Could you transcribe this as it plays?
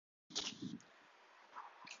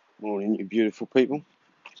Morning, you beautiful people.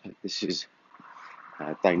 This is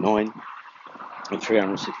day 9 of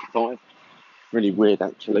 365. Really weird,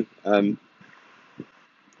 actually.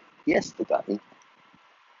 Yesterday,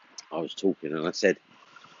 I was talking and I said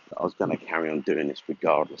that I was going to carry on doing this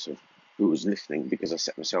regardless of who was listening because I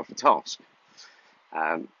set myself a task.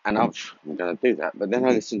 And I'm going to do that. But then I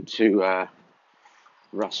listened to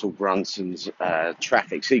Russell Brunson's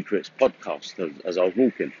Traffic Secrets podcast as I was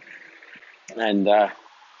walking. And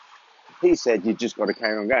he said you just got to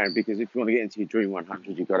carry on going because if you want to get into your Dream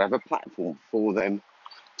 100, you've got to have a platform for them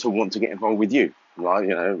to want to get involved with you, like,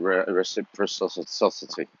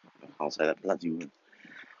 reciprocity. I can't say that bloody word.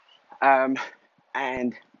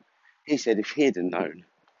 And he said if he'd have known,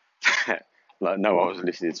 like, no, I was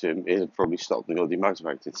listening to him, he'd have probably stopped and got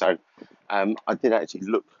demotivated. So I did actually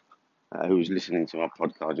look who was listening to my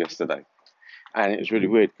podcast yesterday, and it was really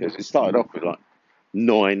weird because it started off with like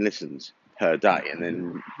 9 listens per day, and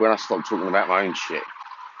then when I stopped talking about my own shit,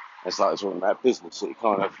 I started talking about business. It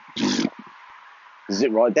kind of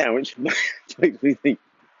zip right down, which makes me think,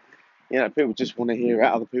 people just want to hear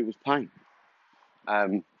about other people's pain,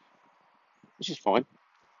 which is fine.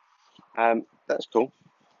 That's cool.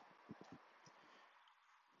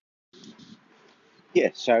 Yeah,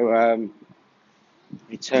 so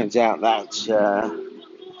it turns out that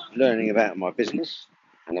learning about my business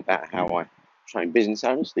and about how I train business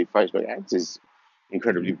owners through Facebook ads is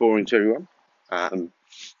incredibly boring to everyone.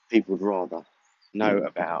 People would rather know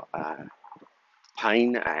about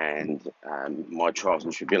pain and my trials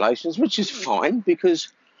and tribulations, which is fine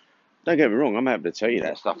because, don't get me wrong, I'm able to tell you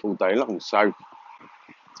that stuff all day long. So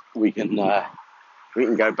we can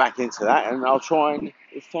go back into that, and I'll try and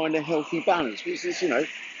find a healthy balance. Which is,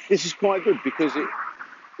 this is quite good because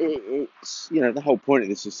it's the whole point of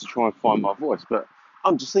this is to try and find my voice. But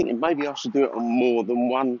I'm just thinking maybe I should do it on more than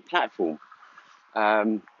one platform.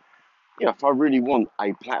 If I really want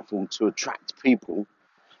a platform to attract people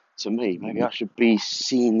to me, maybe I should be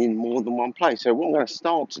seen in more than one place. So what I'm going to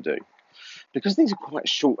start to do, because these are quite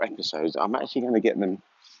short episodes, I'm actually going to get them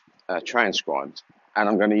transcribed, and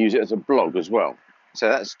I'm going to use it as a blog as well. So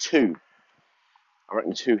that's two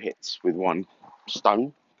hits with one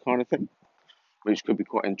stone kind of thing, which could be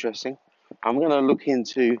quite interesting. I'm going to look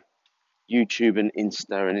into YouTube and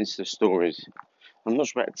Insta stories. I'm not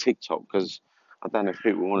sure about TikTok because I don't know if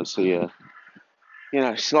people want to see a,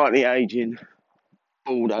 slightly aging,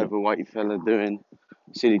 bald, overweight fella doing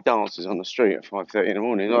silly dances on the street at 5:30 in the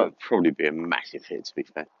morning. That'd probably be a massive hit, to be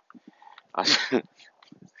fair. I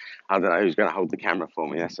don't know who's going to hold the camera for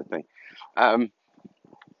me. That's the thing.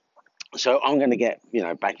 So I'm going to get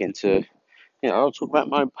back into I'll talk about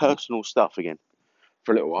my own personal stuff again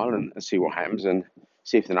for a little while and see what happens and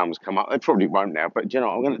see if the numbers come up. They probably won't now, but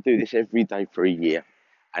I'm going to do this every day for a year,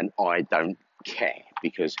 and I don't care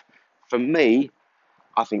because for me,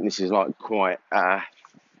 I think this is like quite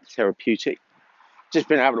therapeutic. Just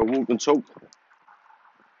being able to walk and talk.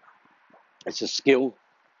 It's a skill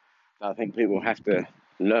that I think people have to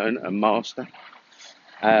learn and master.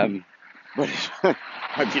 But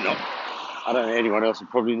hope you're not. I don't think anyone else would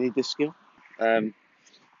probably need this skill.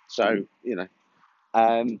 So, do you know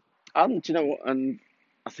what? And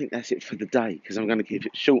I think that's it for the day because I'm going to keep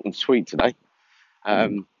it short and sweet today.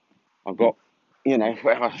 I've got,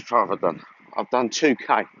 what have I done? I've done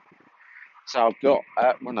 2K. So I've got,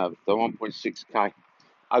 the 1.6K.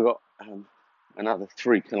 I've got another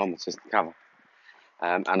 3 kilometres to cover.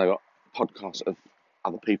 And I got podcasts of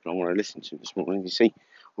other people I want to listen to this morning. You see,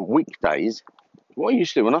 weekdays, what I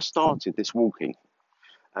used to do when I started this walking,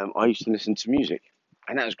 I used to listen to music.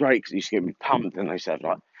 And that was great because it used to get me pumped, and they said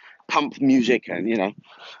like pump music, and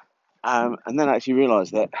and then I actually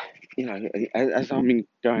realised that as I'm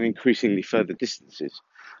going increasingly further distances,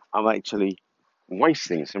 I'm actually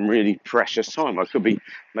wasting some really precious time. I could be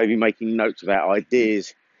maybe making notes about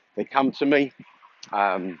ideas that come to me.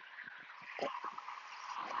 I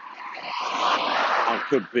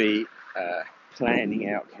could be planning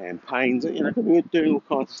out campaigns. I could be doing all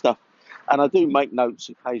kinds of stuff, and I do make notes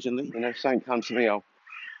occasionally. If something comes to me, I'll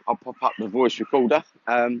pop up the voice recorder.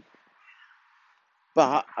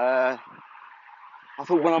 But I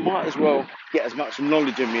thought, well, I might as well get as much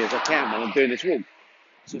knowledge in me as I can when I'm doing this walk.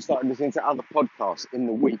 So I started listening to other podcasts in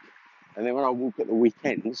the week. And then when I walk at the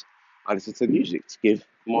weekends, I listen to music to give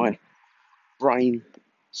my brain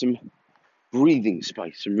some breathing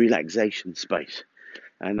space, some relaxation space.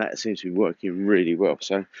 And that seems to be working really well.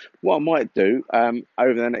 So what I might do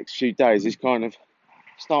over the next few days is kind of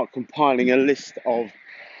start compiling a list of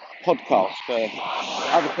podcasts for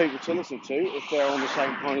other people to listen to if they're on the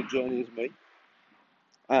same kind of journey as me.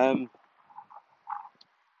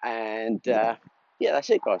 And yeah, that's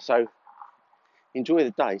it, guys. So enjoy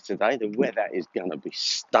the day today. The weather is going to be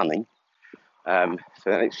stunning for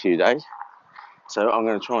the next few days. So I'm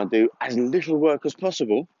going to try and do as little work as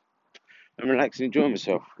possible and relax and enjoy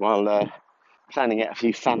myself while planning out a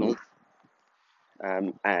few funnels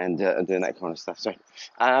and doing that kind of stuff. So,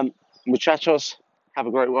 muchachos, have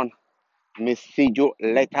a great one. Me see you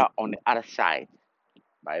later on the other side.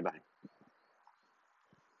 Bye bye.